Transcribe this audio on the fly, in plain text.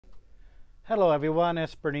Hello everyone,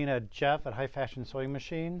 it's Bernina Jeff at High Fashion Sewing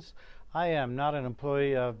Machines. I am not an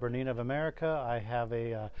employee of Bernina of America. I have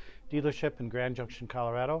a dealership in Grand Junction,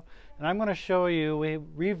 Colorado, and I'm going to show you, we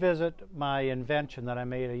revisit my invention that I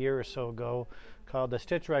made a year or so ago called the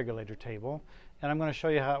Stitch Regulator table, and I'm going to show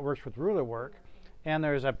you how it works with ruler work. And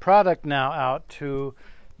there's a product now out to,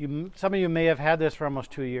 some of you may have had this for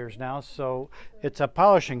almost 2 years now, so it's a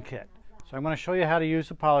polishing kit. So I'm going to show you how to use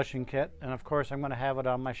the polishing kit, and of course I'm going to have it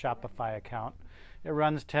on my Shopify account. It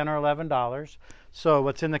runs $10 or $11. So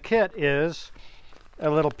what's in the kit is a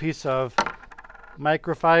little piece of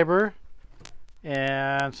microfiber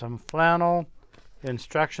and some flannel,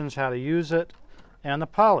 instructions how to use it, and the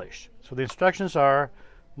polish. So the instructions are: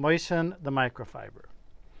 moisten the microfiber.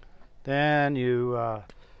 Then you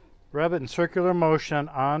rub it in circular motion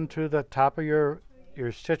onto the top of your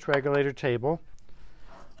stitch regulator table.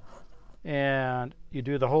 And you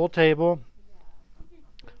do the whole table,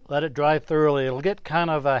 let it dry thoroughly. It'll get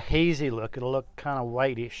kind of a hazy look. It'll look kind of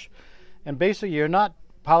whitish. And basically you're not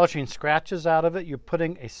polishing scratches out of it, you're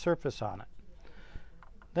putting a surface on it.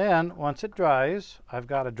 Then once it dries, I've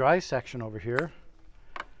got a dry section over here.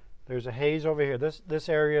 There's a haze over here. This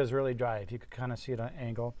area is really dry, if you could kind of see it at an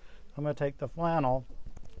angle. I'm going to take the flannel,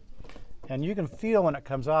 and you can feel when it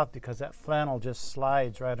comes off because that flannel just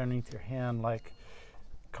slides right underneath your hand like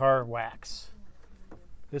car wax.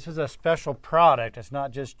 This is a special product. It's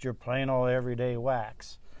not just your plain old everyday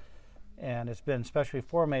wax, and it's been specially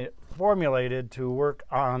formulated to work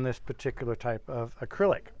on this particular type of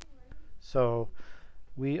acrylic. So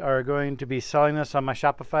we are going to be selling this on my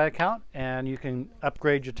Shopify account, and you can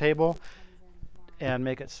upgrade your table and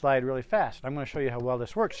make it slide really fast. I'm going to show you how well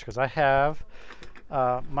this works because I have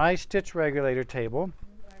my stitch regulator table,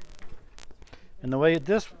 and the way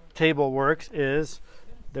this table works is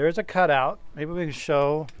there's a cutout. Maybe we can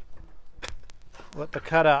show what the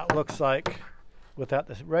cutout looks like without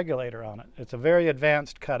this regulator on it. It's a very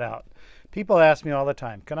advanced cutout. People ask me all the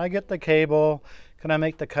time, can I get the cable? Can I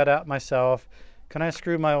make the cutout myself? Can I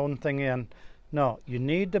screw my own thing in? No, you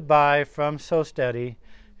need to buy from So Steady,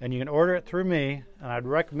 and you can order it through me, and I'd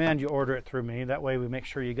recommend you order it through me. That way we make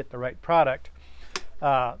sure you get the right product.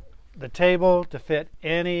 The table to fit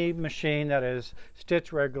any machine that is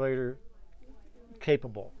stitch regulator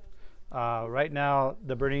capable. Right now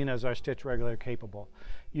the Berninas are stitch regulator capable.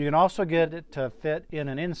 You can also get it to fit in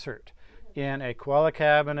an insert in a koala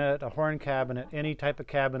cabinet, a horn cabinet, any type of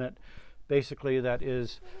cabinet basically that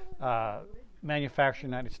is manufactured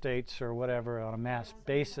in the United States or whatever on a mass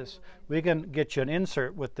basis. We can get you an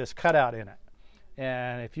insert with this cutout in it.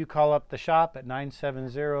 And if you call up the shop at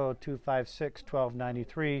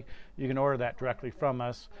 970-256-1293, you can order that directly from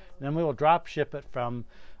us. And then we will drop ship it from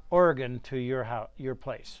Oregon to your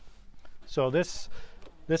place. So this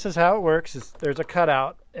is how it works. There's a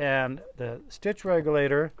cutout, and the stitch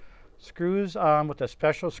regulator screws on with a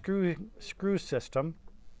special screw system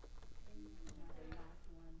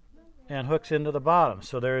and hooks into the bottom.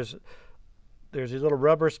 So there's these little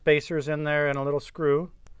rubber spacers in there and a little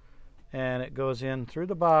screw, and it goes in through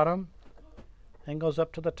the bottom and goes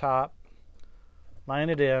up to the top. Line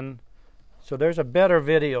it in. So there's a better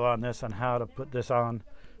video on this on how to put this on.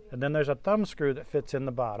 And then there's a thumb screw that fits in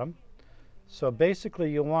the bottom. So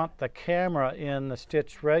basically you want the camera in the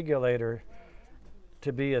stitch regulator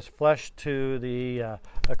to be as flush to the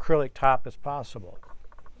acrylic top as possible.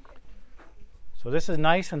 So this is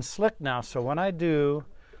nice and slick now. So when I do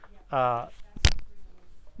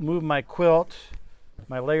move my quilt,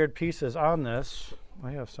 my layered pieces on this,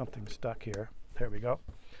 I have something stuck here. There we go.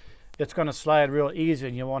 It's going to slide real easy,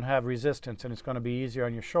 and you won't have resistance, and it's going to be easier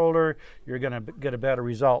on your shoulder. You're going to get a better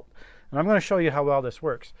result. And I'm going to show you how well this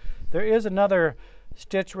works. There is another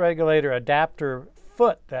stitch regulator adapter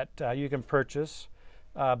foot that you can purchase,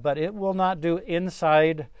 but it will not do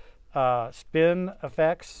inside spin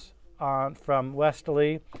effects from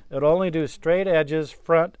Westerly. It'll only do straight edges,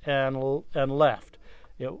 front and left.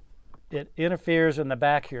 It interferes in the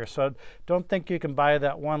back here, so don't think you can buy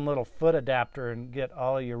that one little foot adapter and get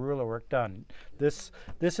all of your ruler work done. This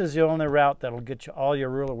is the only route that'll get you all your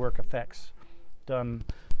ruler work effects done,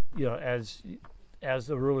 you know, as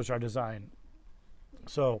the rulers are designed.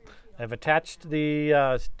 So I've attached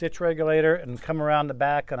the stitch regulator and come around the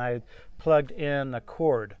back, and I plugged in a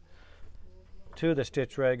cord to the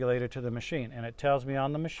stitch regulator to the machine, and it tells me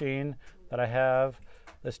on the machine that I have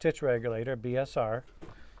the stitch regulator BSR.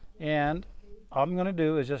 And all I'm going to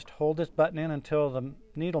do is just hold this button in until the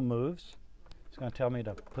needle moves. It's going to tell me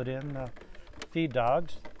to put in the feed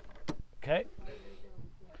dogs. Okay.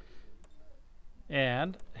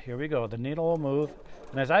 And here we go. The needle will move.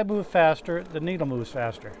 And as I move faster, the needle moves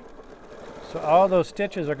faster. So all those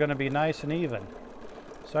stitches are going to be nice and even.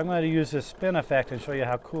 So I'm going to use this spin effect and show you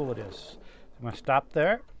how cool it is. I'm going to stop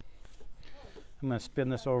there. I'm going to spin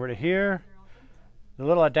this over to here. The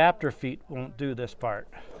little adapter feet won't do this part.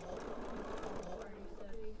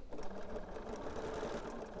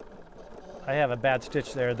 I have a bad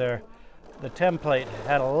stitch there. The template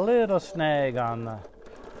had a little snag on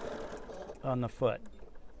the foot.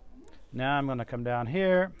 Now I'm going to come down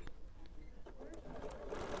here.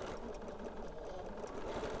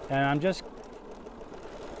 And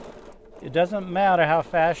it doesn't matter how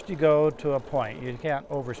fast you go to a point. You can't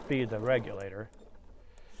overspeed the regulator.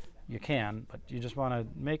 You can, but you just want to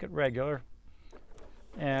make it regular.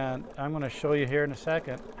 And I'm going to show you here in a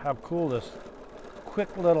second how cool this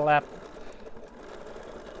quick little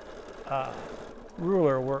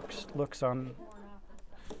ruler looks on.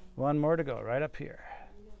 One more to go, right up here.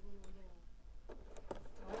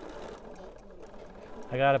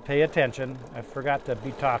 I got to pay attention. I forgot to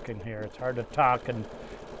be talking here. It's hard to talk and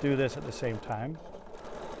do this at the same time.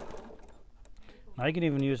 I can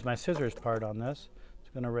even use my scissors part on this. It's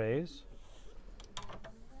going to raise.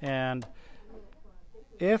 And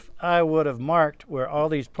if I would have marked where all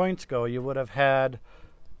these points go, you would have had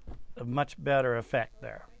a much better effect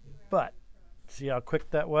there. But see how quick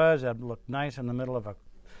that was? That looked nice in the middle of a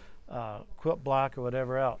quilt block or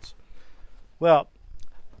whatever else. Well,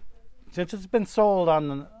 since it's been sold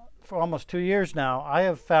for almost 2 years now, I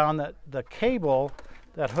have found that the cable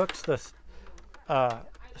that hooks the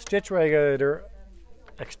stitch regulator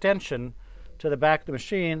extension to the back of the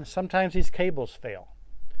machine, sometimes these cables fail.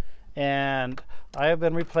 And I have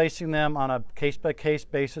been replacing them on a case-by-case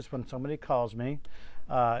basis when somebody calls me.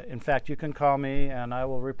 In fact, you can call me and I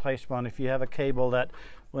will replace one if you have a cable that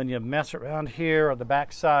when you mess around here or the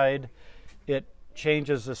back side, it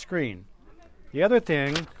changes the screen. The other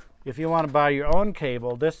thing, if you want to buy your own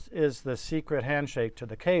cable, this is the secret handshake to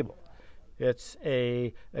the cable. It's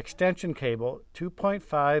a extension cable,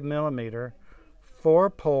 2.5 millimeter,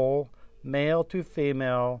 4-pole, male to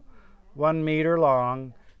female, 1 meter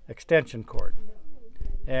long extension cord.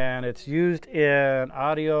 And it's used in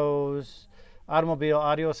automobile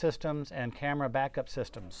audio systems and camera backup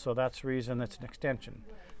systems. So that's the reason it's an extension.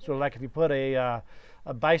 So like if you put a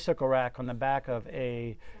bicycle rack on the back of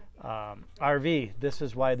a RV, this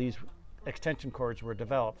is why these extension cords were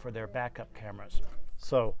developed, for their backup cameras.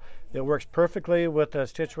 So it works perfectly with a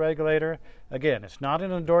stitch regulator. Again, it's not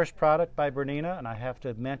an endorsed product by Bernina, and I have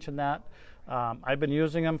to mention that. I've been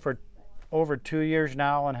using them for over 2 years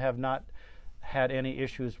now and have not had any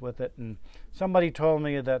issues with it. And somebody told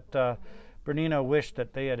me that Bernina wished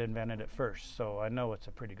that they had invented it first, so I know it's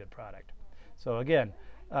a pretty good product. So again,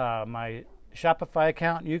 my Shopify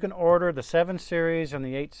account, you can order the 7 series and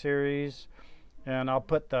the 8 series, and I'll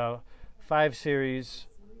put the 5 series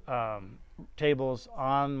tables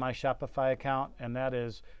on my Shopify account, and that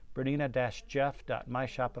is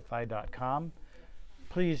bernina-jeff.myshopify.com.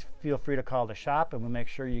 Please feel free to call the shop and we'll make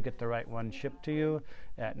sure you get the right one shipped to you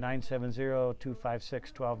at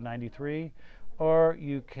 970-256-1293, or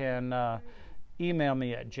you can email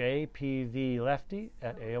me at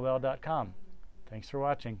jpvlefty@aol.com. Thanks for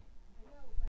watching.